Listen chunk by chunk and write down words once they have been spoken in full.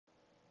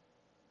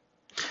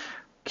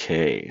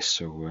Okay,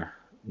 so we're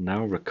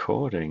now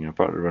recording. I'm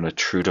about to run a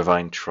true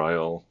divine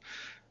trial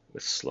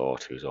with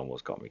Slort, who's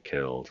almost got me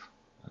killed.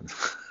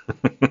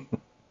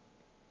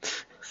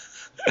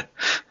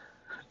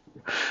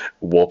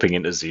 Warping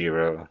into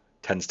zero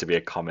tends to be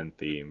a common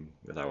theme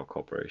with our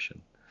corporation.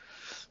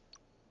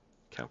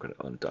 Okay, I'm going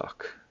to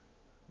undock.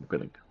 I'm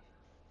going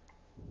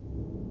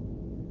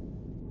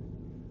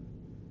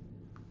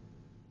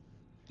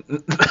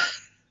to.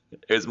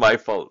 It was my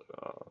fault.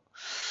 Oh.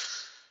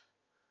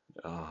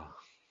 Oh.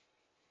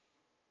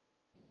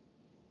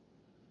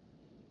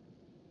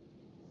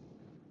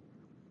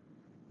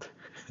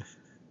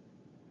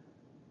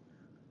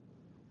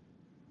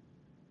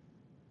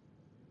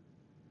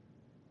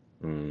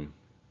 Mm.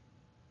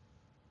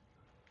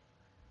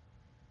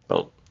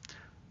 Well,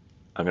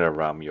 I'm going to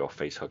ram your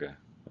face hugger.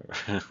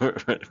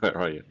 Where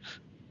are you?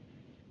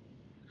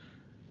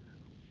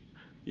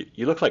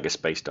 You look like a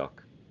space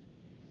dock.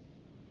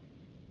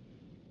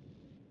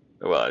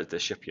 Well, it's the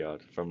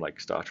shipyard from like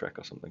Star Trek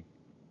or something.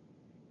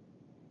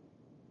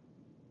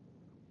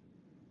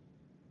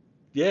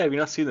 Yeah, have you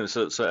not seen them?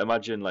 So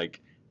imagine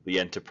like the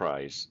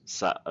Enterprise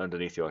sat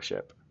underneath your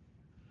ship.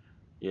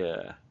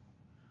 Yeah.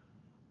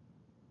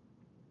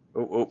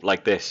 Oh, oh,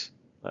 like this.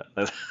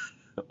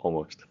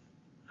 Almost.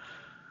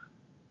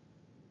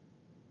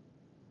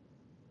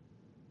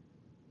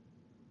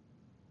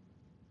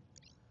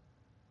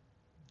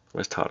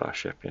 Where's Tardar's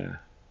ship? Yeah.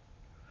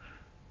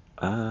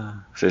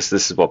 Ah, so this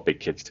is what big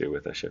kids do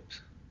with their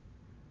ships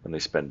when they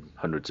spend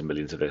hundreds of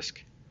millions of ISK.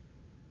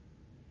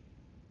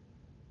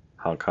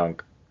 Honk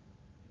honk.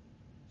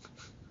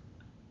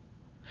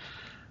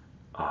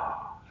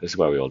 Oh, this is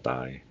why we all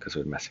die because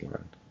we're messing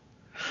around.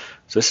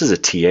 So this is a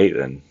T8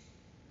 then,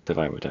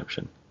 Divine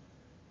Redemption.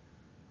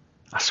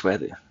 I swear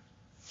that.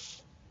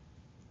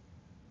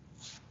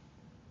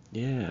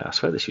 Yeah, I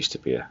swear this used to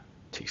be a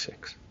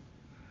T6.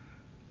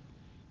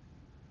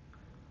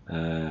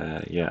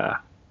 Yeah.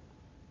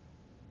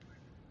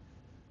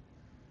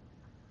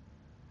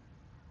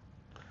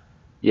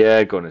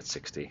 Yeah, going at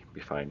 60, be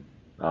fine.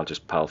 I'll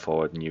just pal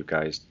forward and you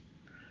guys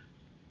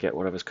get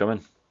whatever's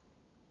coming.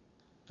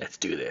 Let's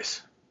do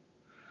this.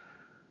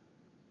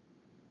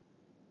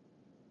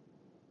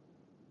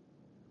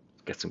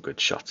 Get some good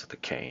shots at the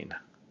cane.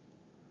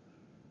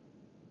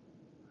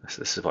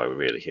 This is why we're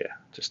really here,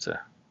 just to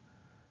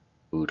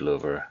oodle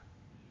over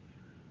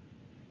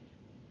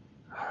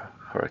a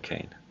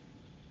hurricane.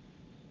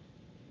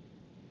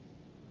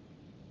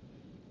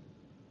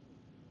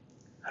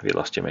 Have you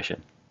lost your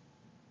mission?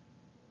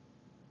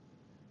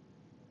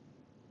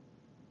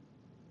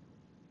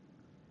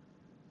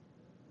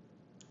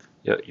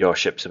 Your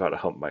ship's about to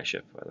hump my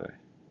ship, by the way.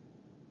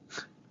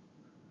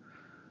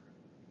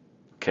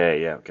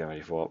 Okay, yeah, get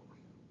ready for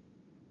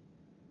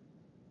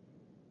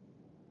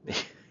what?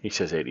 He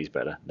says 80's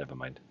better. Never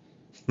mind.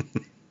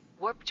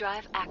 Warp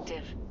drive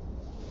active.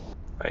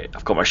 Right,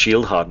 I've got my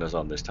shield hardeners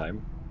on this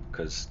time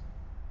because.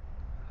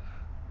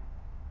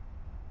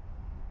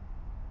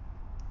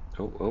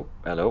 Oh, oh,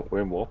 hello,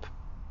 we're in warp.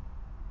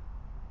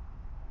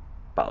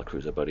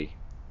 Battlecruiser, buddy.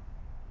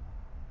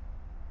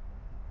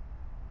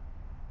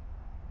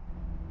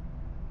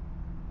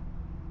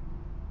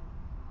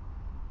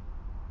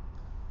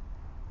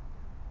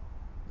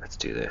 Let's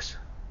do this.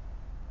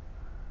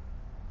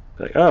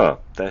 Like, oh,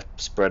 they're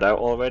spread out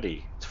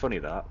already. It's funny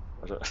that.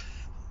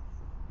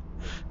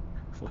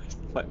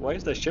 Why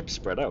is their ship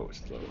spread out?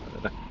 I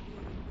don't know.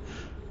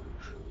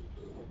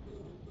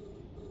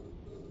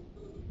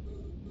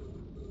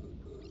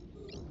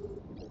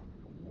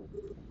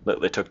 Look,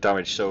 they took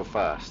damage so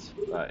fast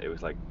that it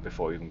was like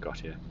before we even got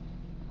here.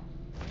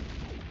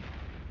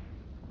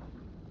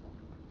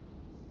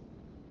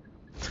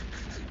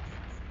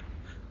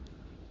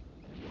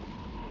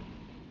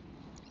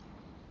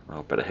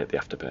 Oh, better hit the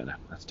afterburner.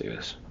 Let's do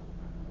this.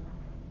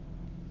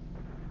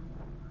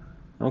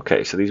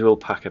 Okay, so these will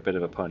pack a bit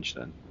of a punch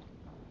then.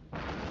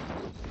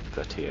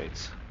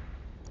 38s.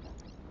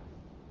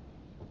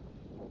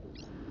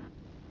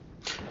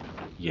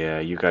 Yeah,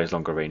 you guys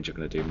longer range are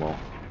going to do more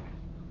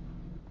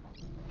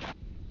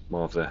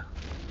of the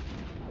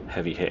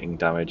heavy hitting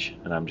damage,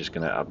 and I'm just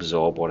going to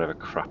absorb whatever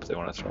crap they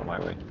want to throw my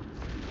way.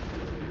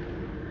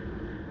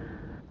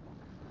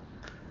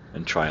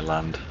 And try and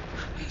land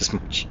as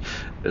much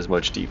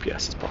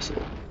DPS as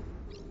possible.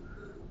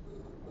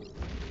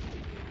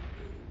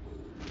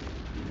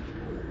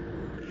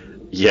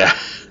 Yeah,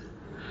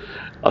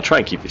 I'll try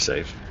and keep you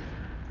safe.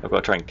 I've got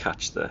to try and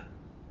catch the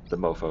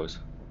mofos.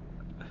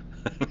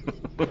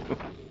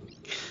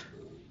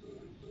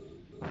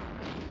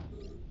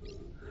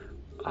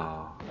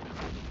 Oh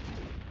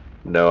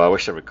no, I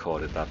wish I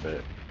recorded that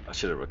bit. I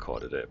should have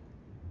recorded it.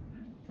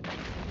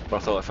 But I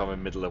thought if I'm in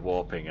the middle of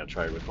warping and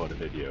try to record a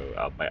video,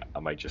 I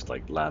might just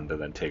like land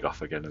and then take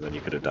off again, and then you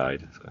could have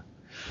died. So.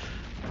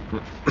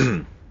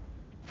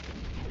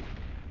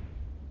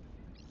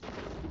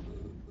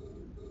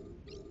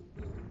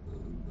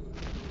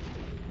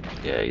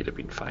 Yeah, you'd have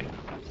been fine.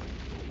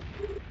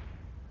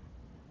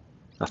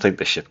 I think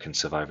the ship can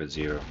survive at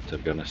zero, to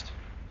be honest.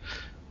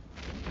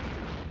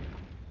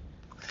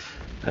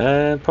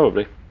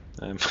 Probably.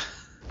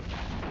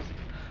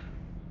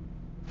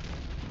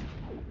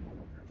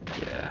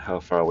 Yeah, how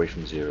far away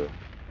from 0?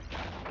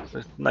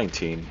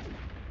 19.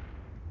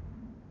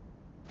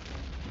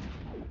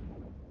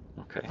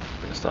 Okay,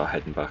 we're gonna start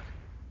heading back.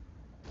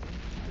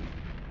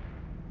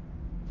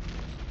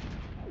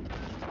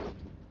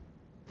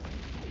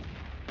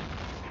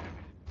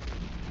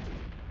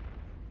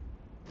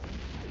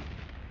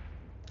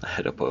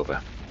 Head up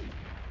over.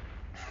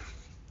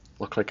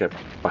 Look like a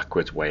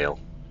backwards whale.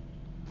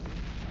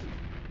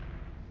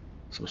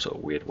 Some sort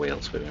of weird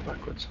whale swimming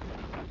backwards.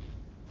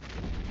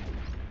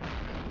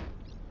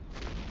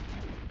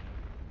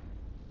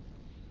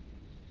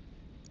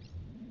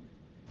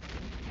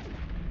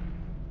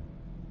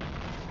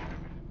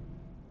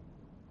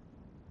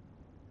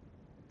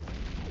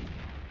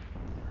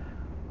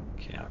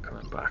 Okay, I'm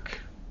coming back.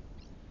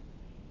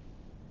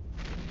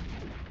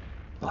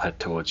 I'll head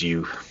towards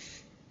you.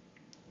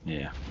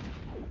 Yeah.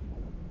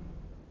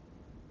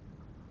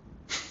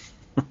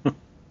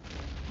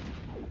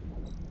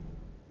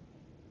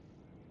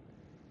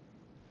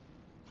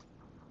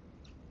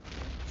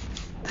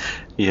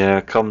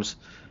 Yeah, comms.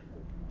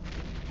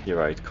 You're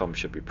right, comms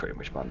should be pretty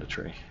much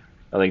mandatory.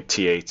 I think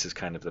T8 is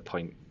kind of the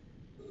point.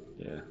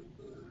 Yeah.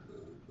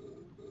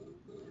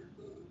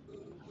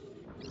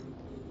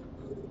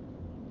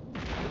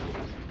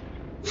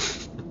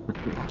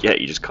 Yeah,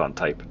 you just can't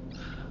type.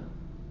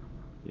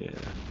 Yeah.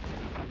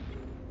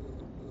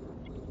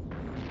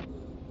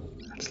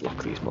 Let's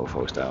lock these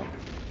mofos down.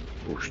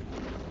 Ooh,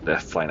 they're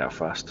flying out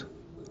fast.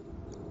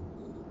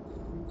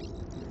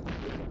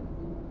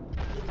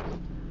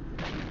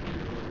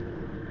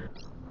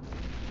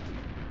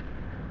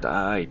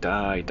 Die,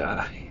 die,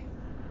 die.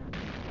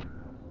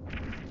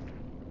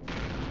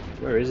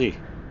 Where is he?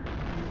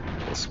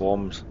 The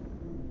swarms.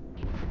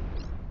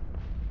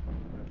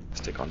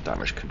 Stick on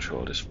damage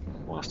control just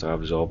whilst I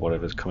absorb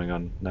whatever's coming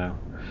on now.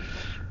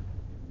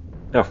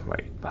 Oh,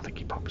 right, I think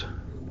he popped.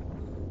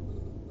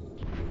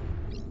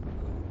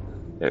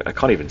 I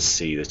can't even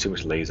see, there's too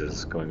much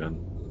lasers going on.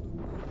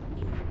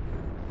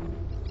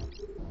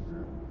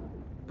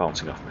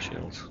 Bouncing off my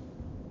shields.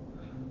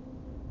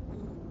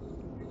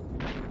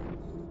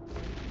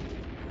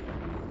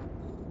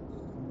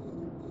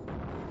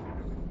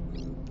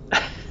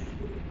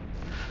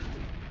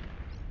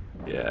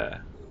 Yeah.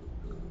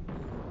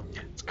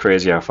 It's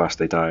crazy how fast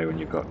they die when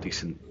you've got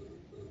decent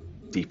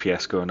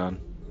DPS going on.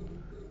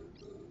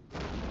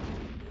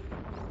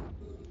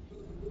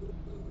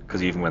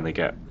 Because even when they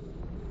get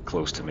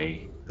close to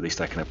me, at least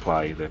I can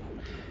apply the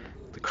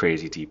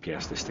crazy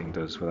DPS this thing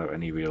does without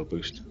any real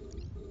boost.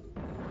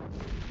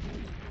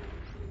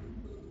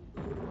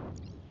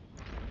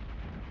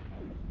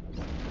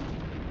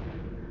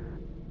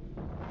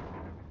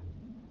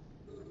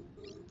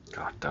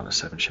 God, down to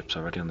 7 ships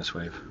already on this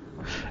wave.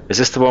 Is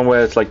this the one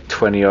where it's like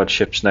 20 odd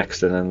ships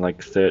next and then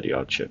like 30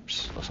 odd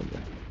ships or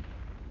something?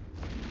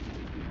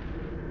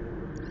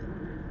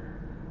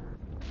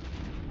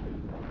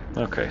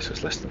 Okay, so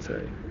it's less than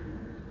 30.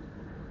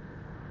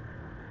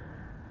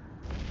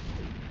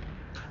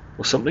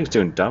 Well, something's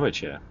doing damage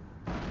here.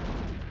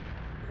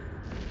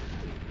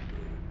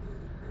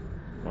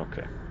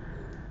 Okay.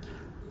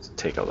 Let's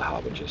take out the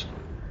harbingers.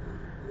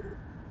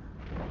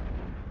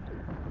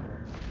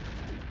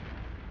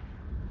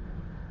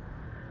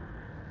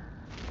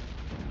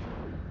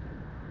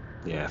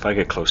 Yeah, if I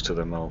get close to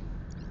them, I'll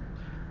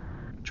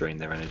drain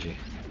their energy.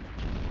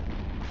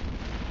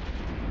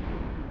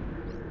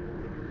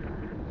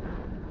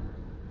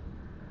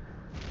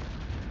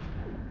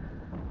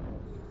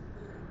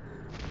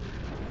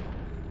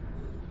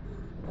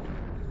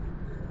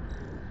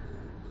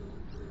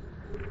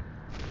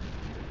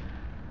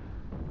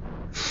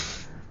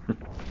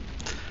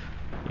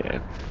 Yeah,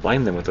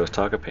 blind them with those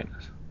target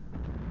painters.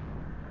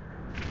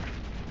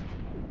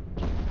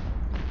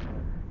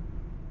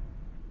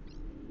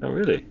 Oh,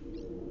 really?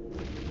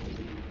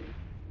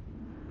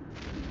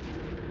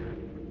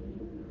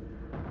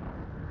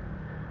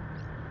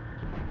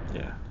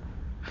 Yeah.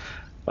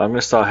 I'm going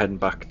to start heading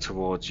back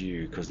towards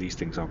you because these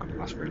things aren't going to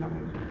last very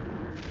long.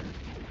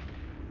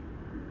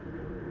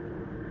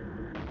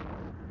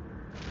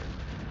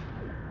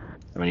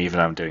 I mean,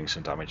 even I'm doing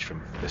some damage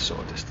from this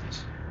sort of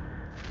distance.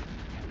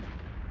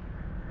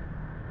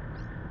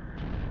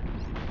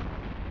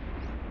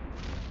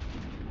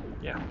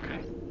 Yeah, okay.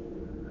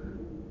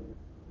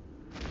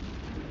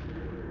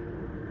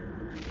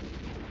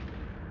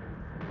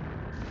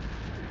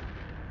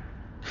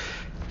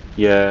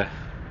 Yeah,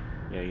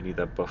 you need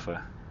that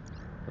buffer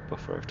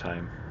of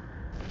time.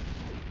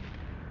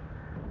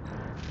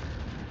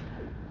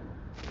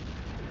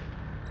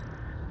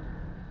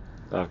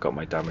 I've got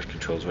my damage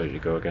controls ready to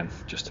go again,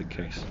 just in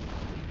case.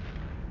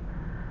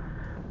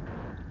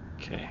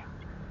 Okay.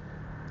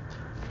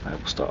 I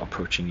will start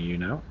approaching you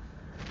now.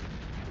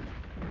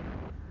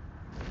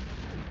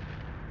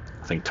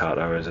 I think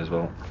Tartar is as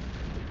well.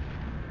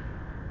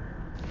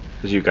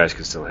 Because you guys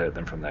can still hit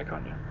them from there,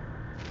 can't you?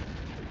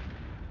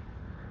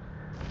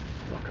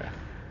 Okay.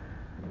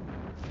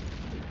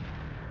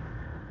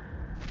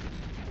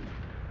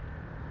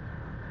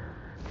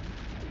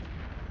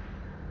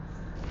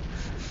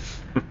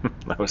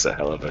 That was a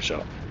hell of a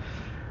shot.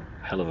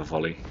 Hell of a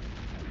volley.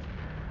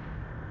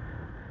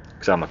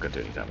 Because I'm not going to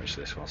do any damage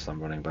to this whilst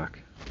I'm running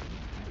back.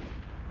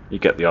 You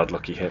get the odd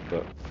lucky hit,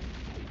 but...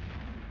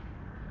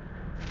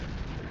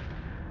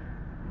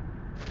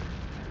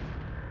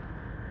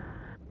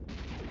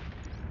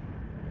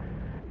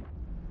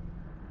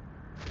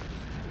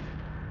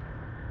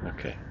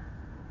 Okay.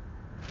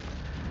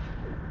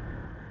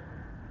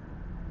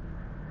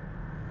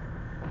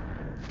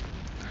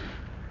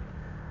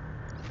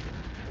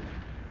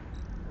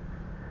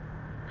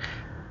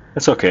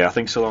 It's okay, I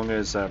think so long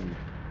as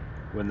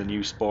when the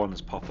new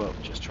spawns pop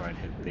up, just try and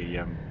hit the...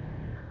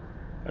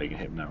 Oh, you can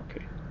hit them now,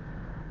 okay.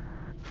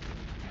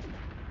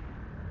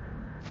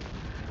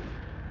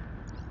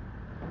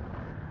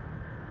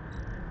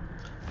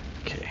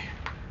 Okay.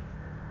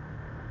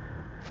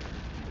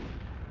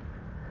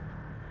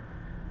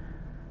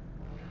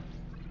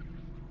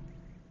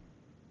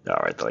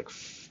 Alright, they're like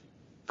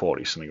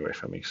 40 something away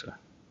from me, so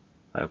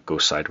I'll go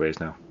sideways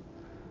now.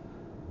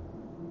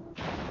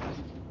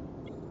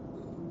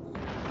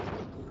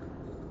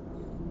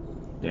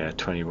 Yeah,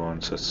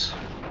 21, so it's...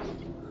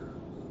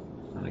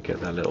 I'm gonna get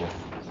the little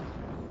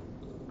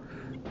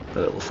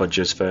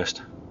fudges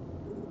first.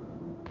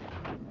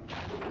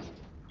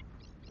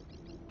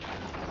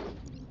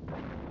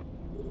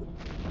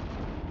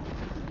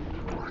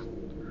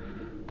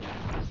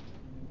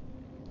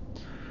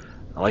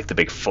 I like the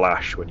big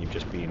flash when you've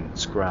just been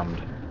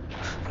scrammed.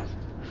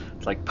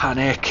 It's like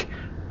panic!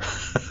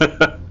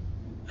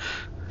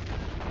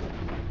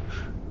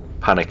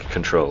 Panic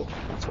control,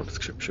 that's what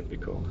it should be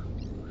called.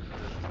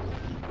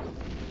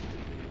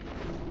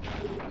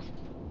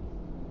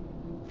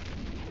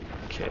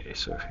 Okay,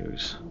 so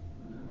who's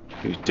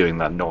doing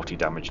that naughty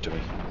damage to me?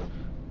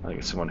 I think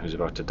it's someone who's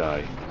about to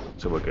die,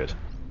 so we're good.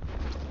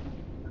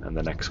 And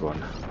the next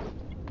one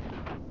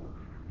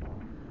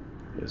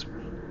is...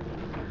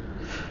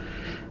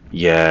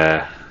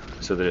 Yeah,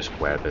 so they're just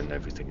web and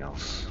everything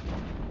else.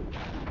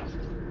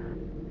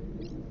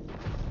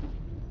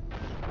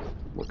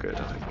 We're good,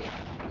 I think.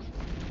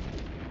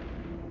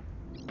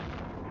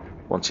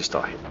 Once you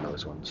start hitting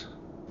those ones.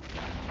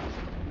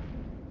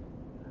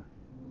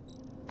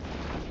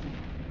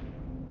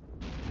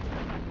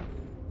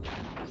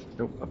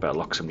 Oh, I better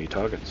lock some new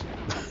targets.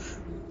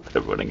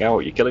 They're running out,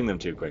 you're killing them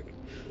too quick.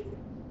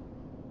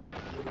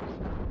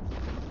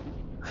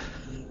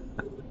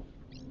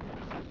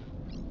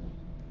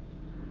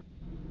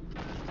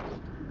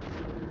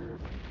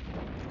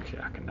 Okay,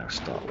 I can now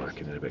start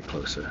working it a bit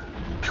closer.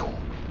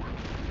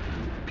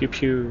 Pew pew.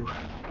 Pew.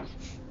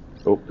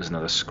 Oh, there's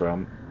another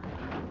scrum.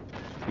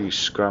 Who's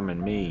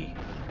scrumming me?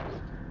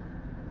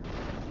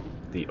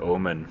 The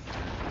Omen.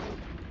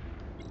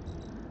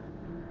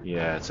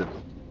 Yeah, it's an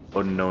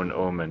unknown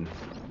Omen.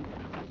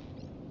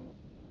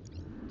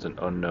 It's an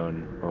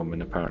unknown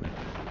Omen apparently.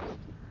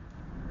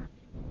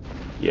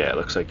 Yeah, it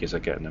looks like he's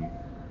getting them.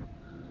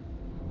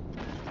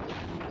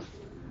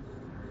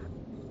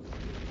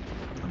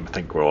 I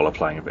think we're all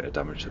applying a bit of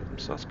damage to them,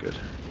 so that's good.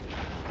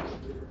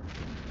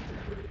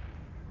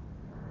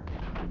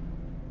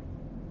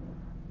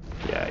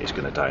 Yeah, he's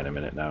gonna die in a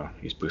minute now.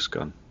 He's boost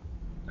gun.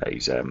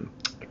 He's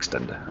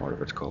extender, or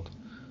whatever it's called.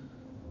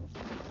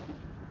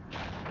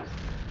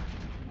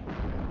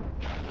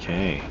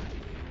 Okay.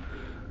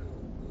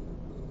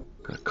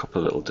 Got a couple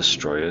of little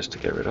destroyers to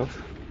get rid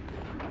of.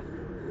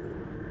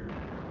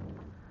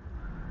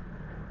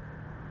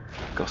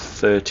 Got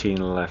 13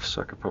 left,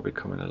 so I could probably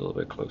come in a little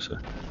bit closer.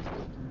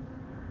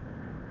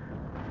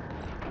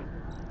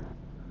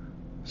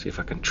 See if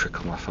I can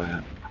trickle my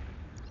fire.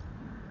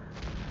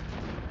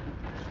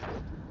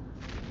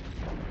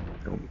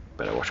 Oh,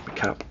 better watch my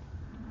cap.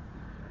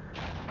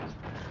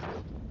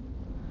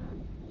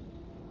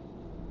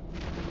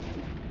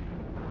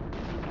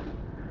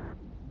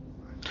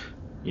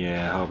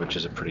 Yeah,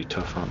 Harbingers are pretty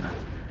tough, aren't they?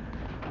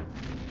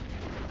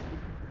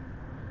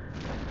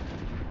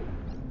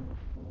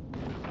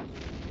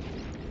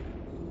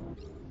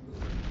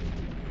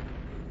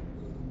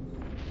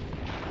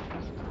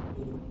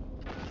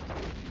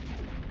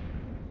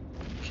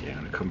 Okay, I'm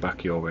going to come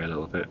back your way a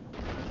little bit.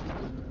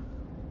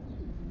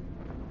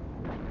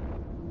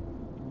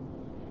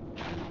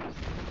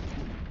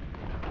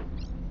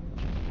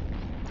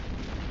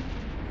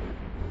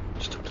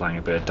 Just applying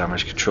a bit of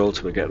damage control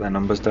till we get their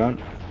numbers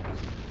down.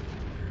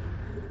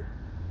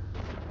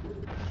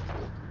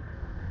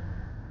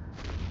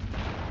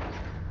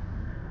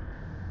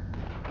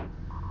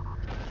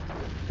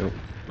 Oh,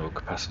 low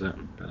capacitor.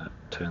 Better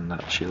turn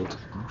that shield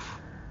off.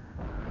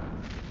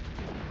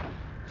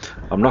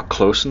 I'm not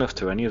close enough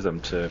to any of them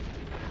to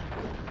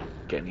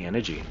get any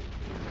energy.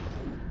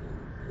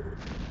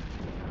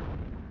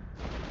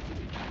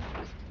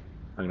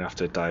 I'm gonna have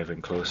to dive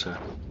in closer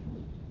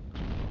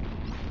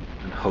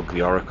and hug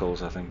the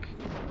oracles, I think.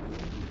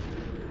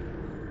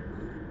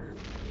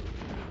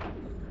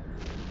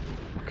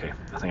 Okay,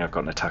 I think I've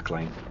got an attack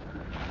line.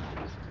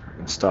 I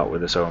can start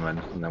with this Omen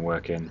and then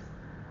work in.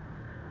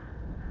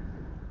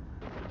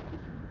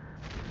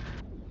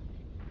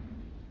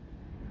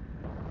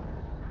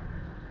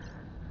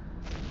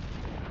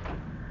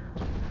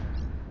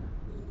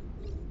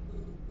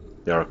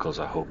 The oracles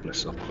are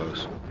hopeless up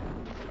close.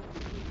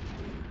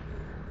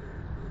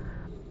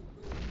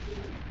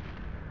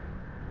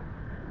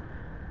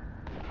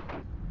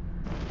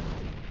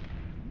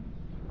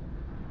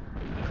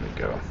 There we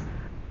go.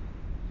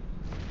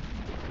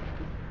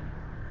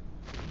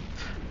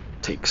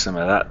 Take some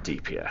of that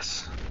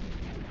DPS.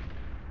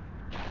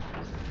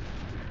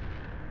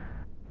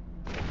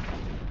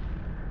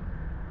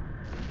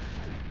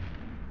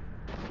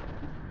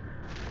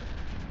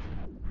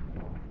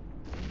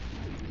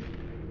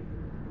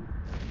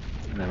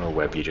 And then we'll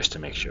web you just to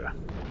make sure.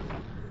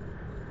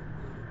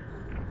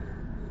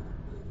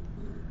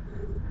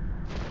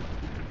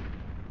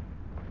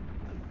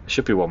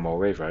 Should be one more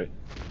wave, right?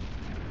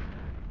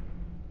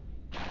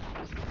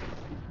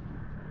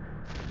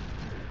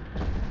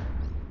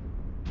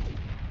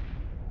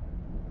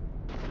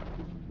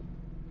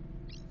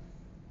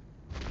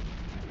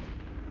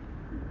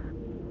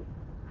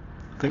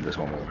 I think there's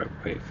one more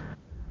wave.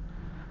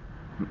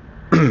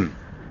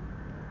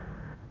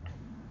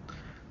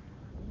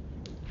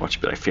 Watch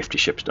it be like 50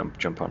 ships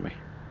jump on me.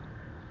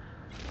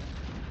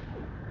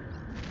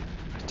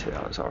 Let's take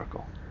out this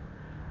oracle.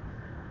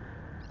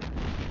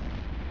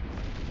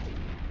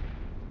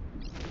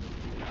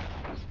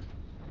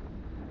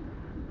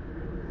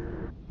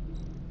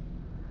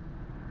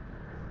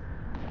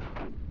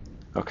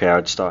 Okay, I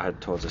would start heading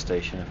towards the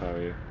station if I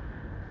were you.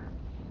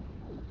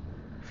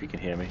 If you can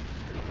hear me.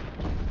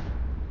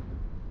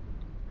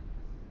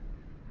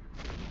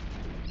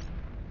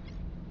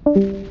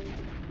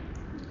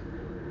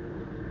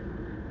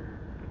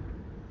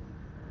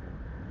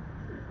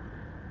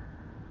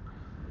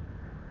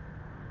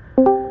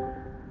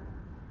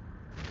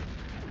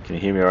 Can you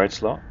hear me alright,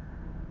 Slort?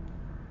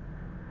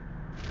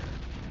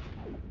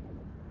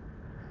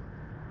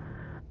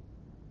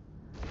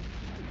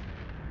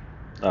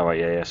 Oh right,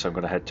 yeah, so I'm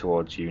going to head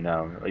towards you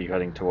now. Are you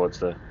heading towards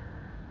the...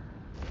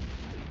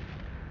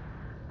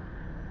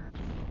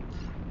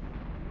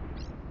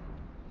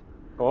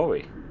 Oh, are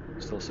we?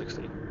 Still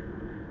 60.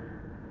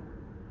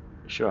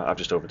 Sure, I've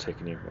just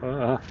overtaken you.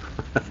 Ah.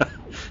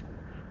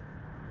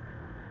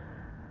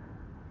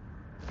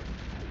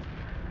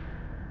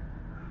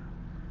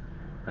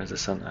 Where's the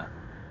centre?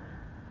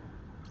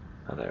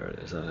 Oh, there it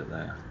is, that's it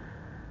there.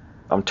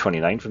 I'm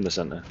 29 from the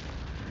centre.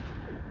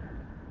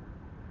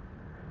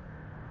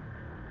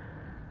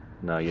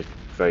 No, you're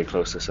very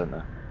close to the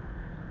centre.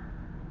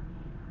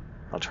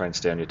 I'll try and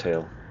stay on your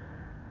tail.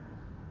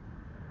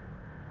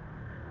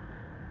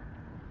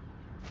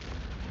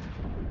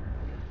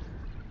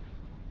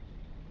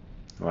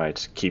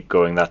 Right, keep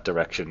going that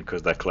direction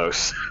because they're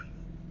close.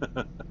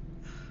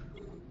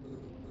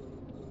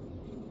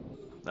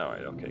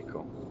 Alright, okay,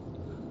 cool.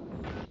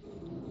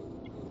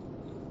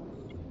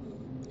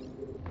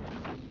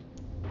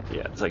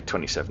 Yeah, there's like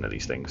 27 of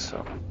these things,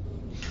 so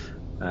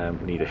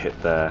we need to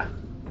hit there.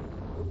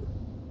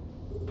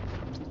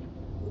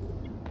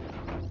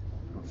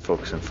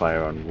 Focus and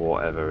fire on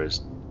whatever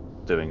is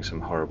doing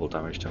some horrible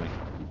damage to me.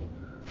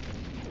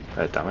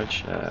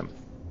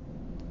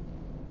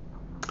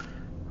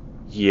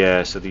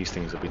 Yeah, so these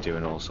things will be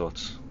doing all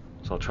sorts.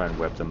 So I'll try and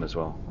web them as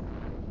well.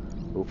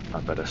 Oop, I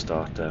better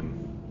start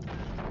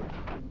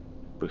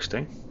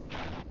boosting.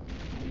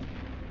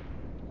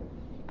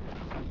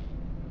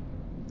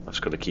 I've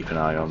just got to keep an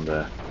eye on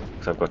the...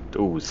 because I've got,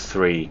 ooh,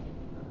 3.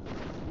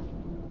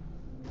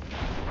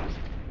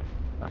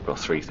 I've got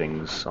 3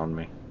 things on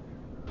me.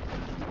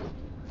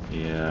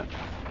 Yeah.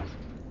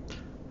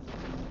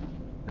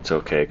 It's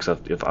okay, because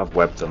I've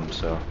webbed them,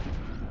 so...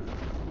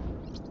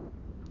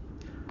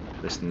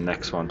 This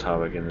next one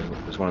tower again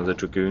is one of the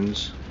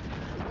dragoons.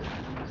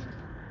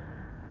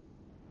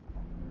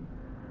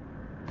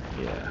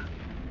 Yeah.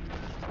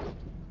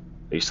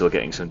 Are you still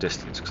getting some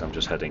distance? Because I'm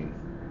just heading...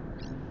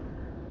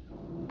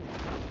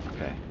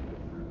 Okay.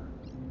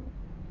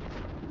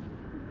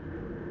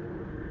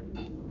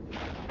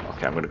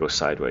 Okay, I'm going to go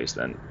sideways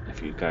then,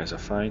 if you guys are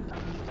fine.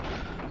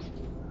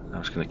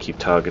 I'm just going to keep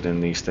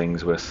targeting these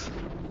things with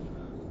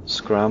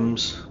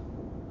scrams,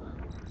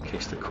 in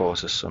case they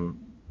causes some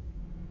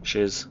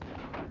shiz.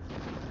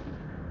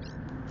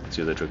 It's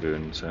the other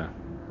dragoon, so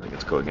I think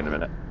it's going in a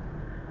minute.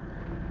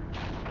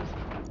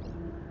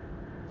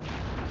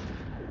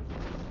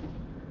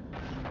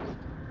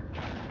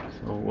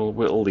 We'll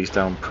whittle these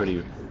down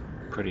pretty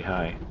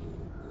high.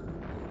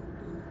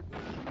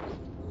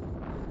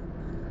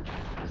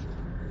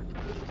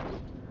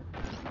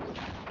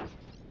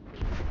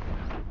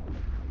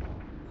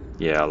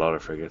 Yeah, a lot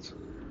of frigates.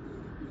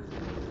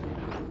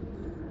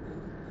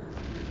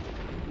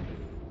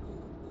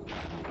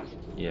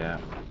 Yeah.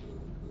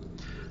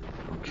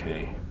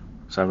 Okay.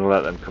 So I'm going to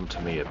let them come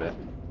to me a bit.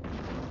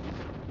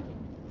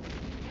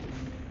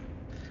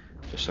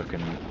 Just so I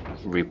can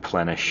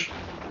replenish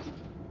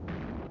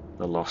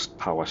the lost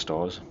power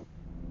stores.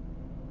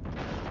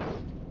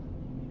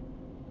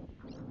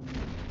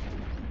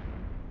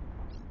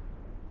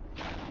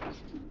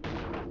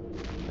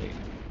 Wait.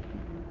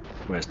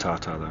 Where's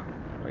Tartar though?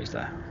 Oh, he's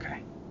there.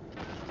 Okay.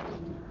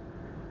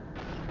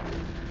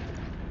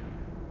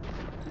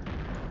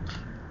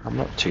 I'm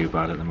not too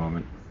bad at the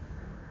moment.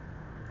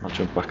 I'll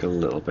jump back a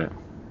little bit.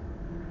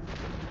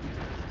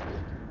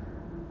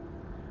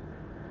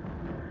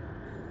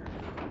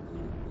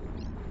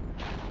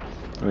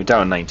 We're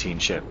down 19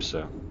 ships,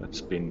 so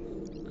that's been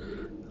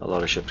a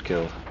lot of ships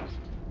killed.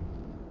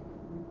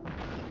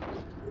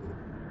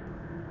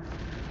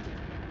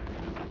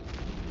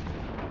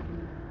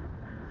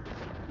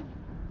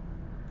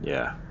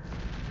 Yeah.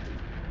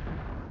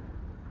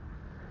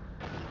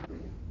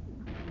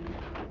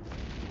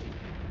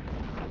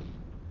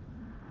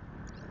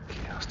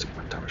 Okay, I'll stick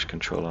my damage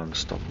control on to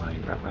stop my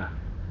rapper.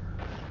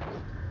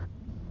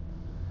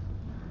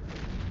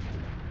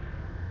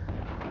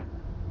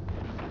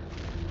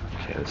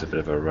 Okay, there's a bit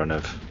of a run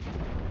of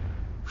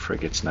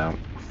frigates now.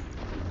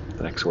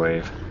 The next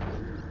wave.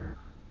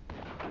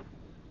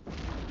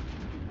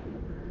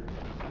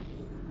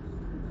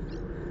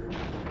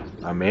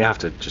 I may have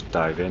to just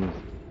dive in.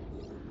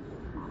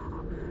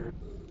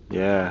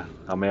 Yeah,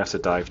 I may have to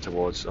dive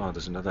towards... Oh,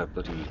 there's another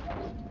bloody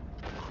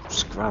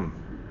scram.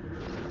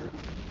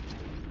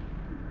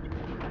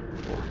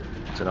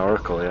 It's an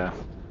oracle, yeah.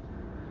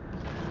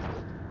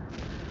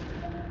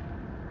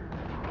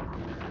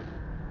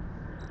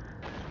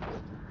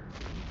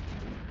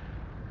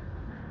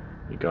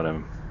 You got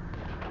him.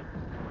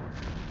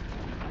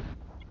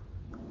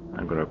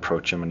 I'm going to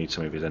approach him. I need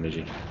some of his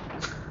energy.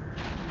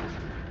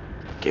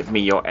 Give me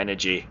your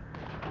energy.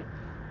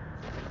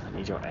 I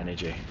need your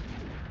energy.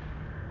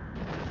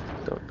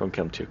 Don't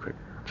kill him too quick.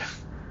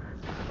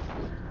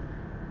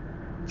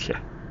 Yeah.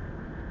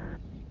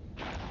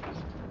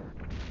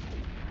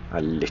 I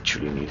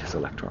literally need his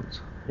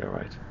electrons. You're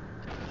right.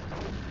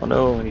 Oh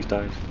no, and he's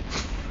died.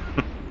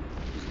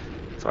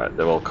 It's alright,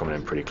 they're all coming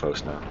in pretty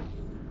close now.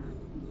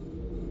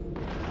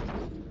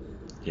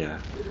 Yeah.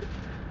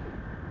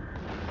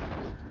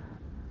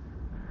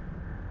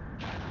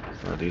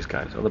 Oh, these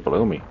guys. Oh, they're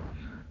below me.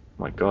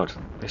 My god,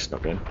 they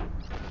snuck in.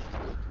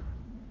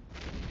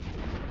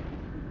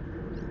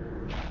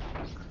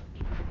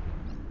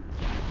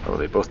 Oh,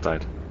 they both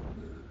died.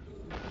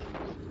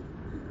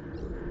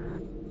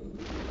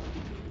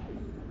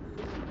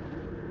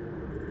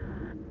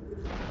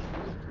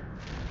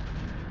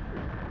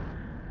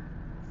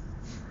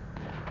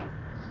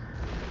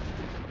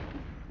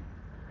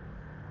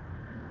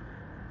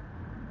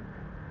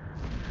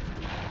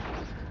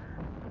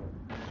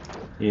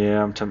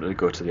 Yeah, I'm tempted to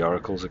go to the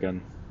oracles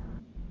again.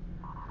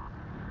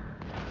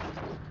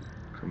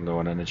 I'm low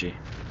on energy.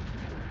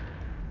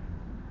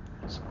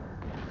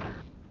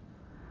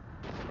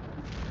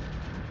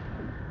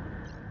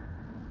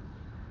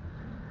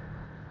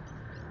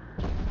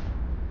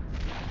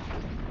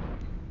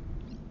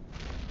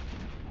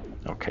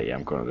 Okay, yeah,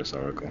 I'm going to this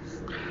oracle.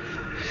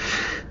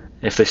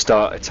 If they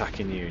start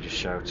attacking you, just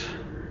shout.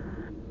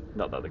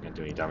 Not that they can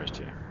do any damage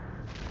to you.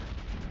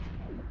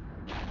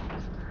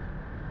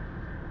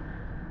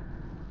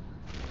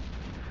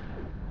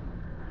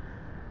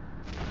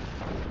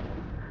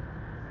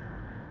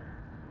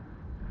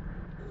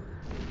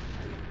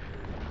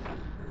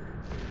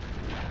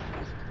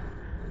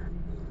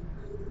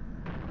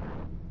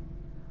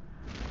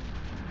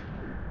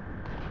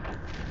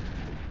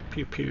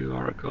 Pew pew,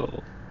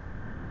 oracle.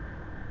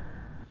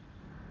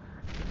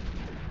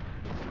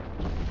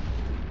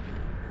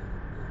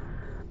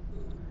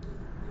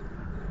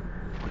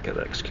 I'll get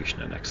the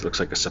executioner next. Looks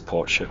like a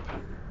support ship.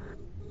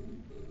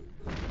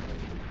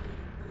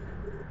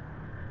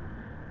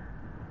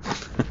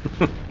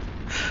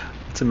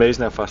 It's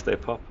amazing how fast they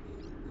pop.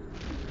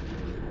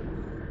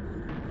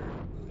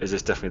 Is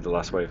this definitely the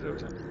last wave though,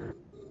 is it?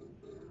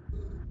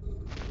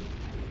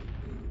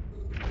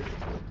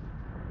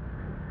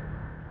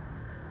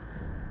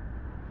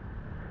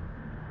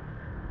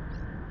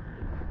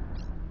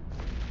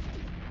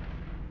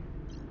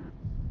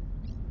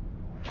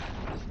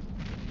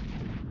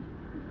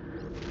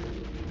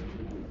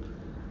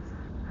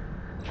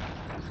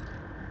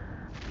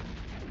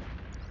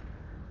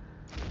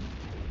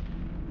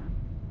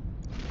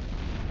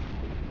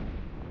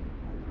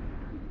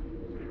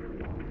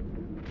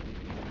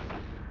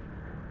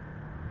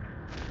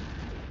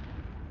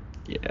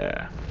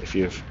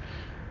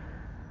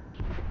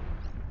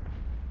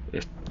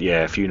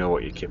 Yeah, if you know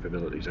what your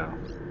capabilities are,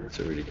 it's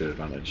a really good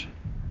advantage.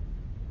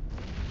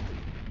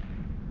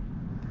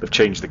 They've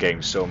changed the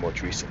game so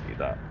much recently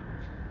that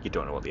you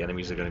don't know what the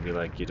enemies are going to be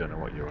like, you don't know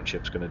what your own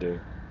ship's going to do.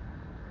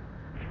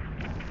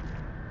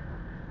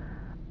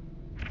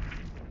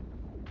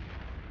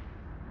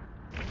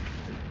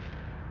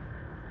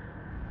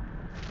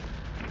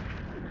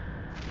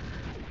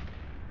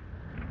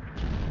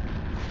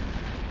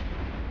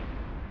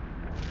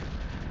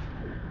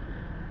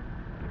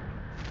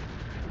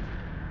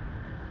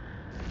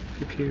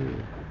 Pew pew.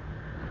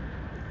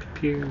 Pew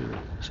pew.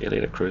 See you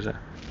later, cruiser.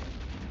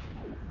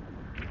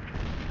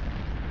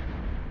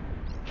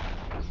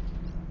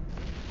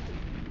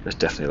 There's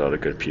definitely a lot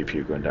of good pew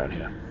pew going down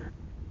here.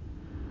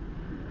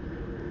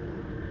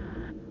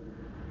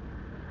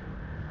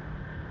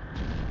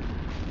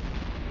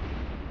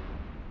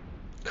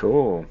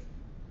 Cool.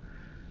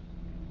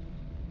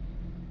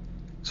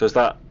 So is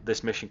that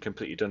this mission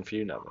completely done for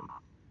you now then?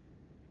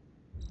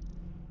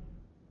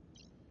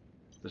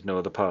 There's no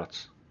other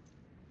parts.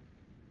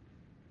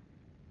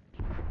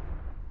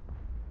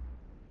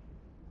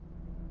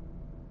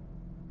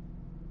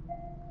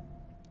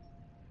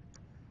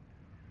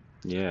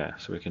 Yeah,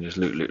 so we can just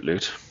loot, loot,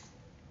 loot.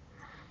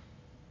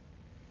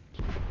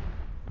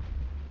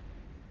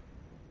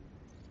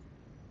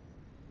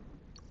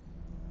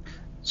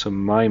 So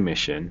my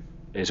mission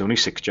is only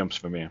 6 jumps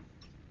from here.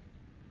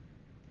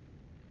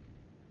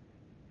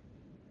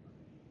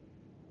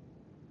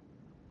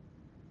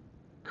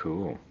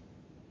 Cool.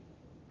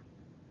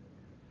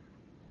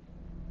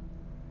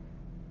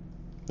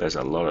 There's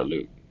a lot of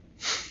loot.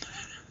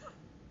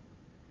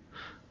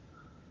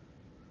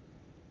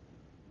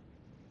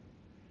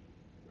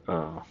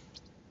 Oh.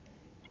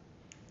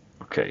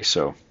 Okay,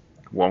 so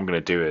what I'm going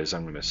to do is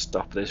I'm going to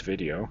stop this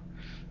video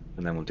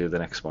and then we'll do the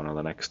next one on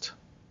the next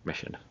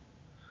mission.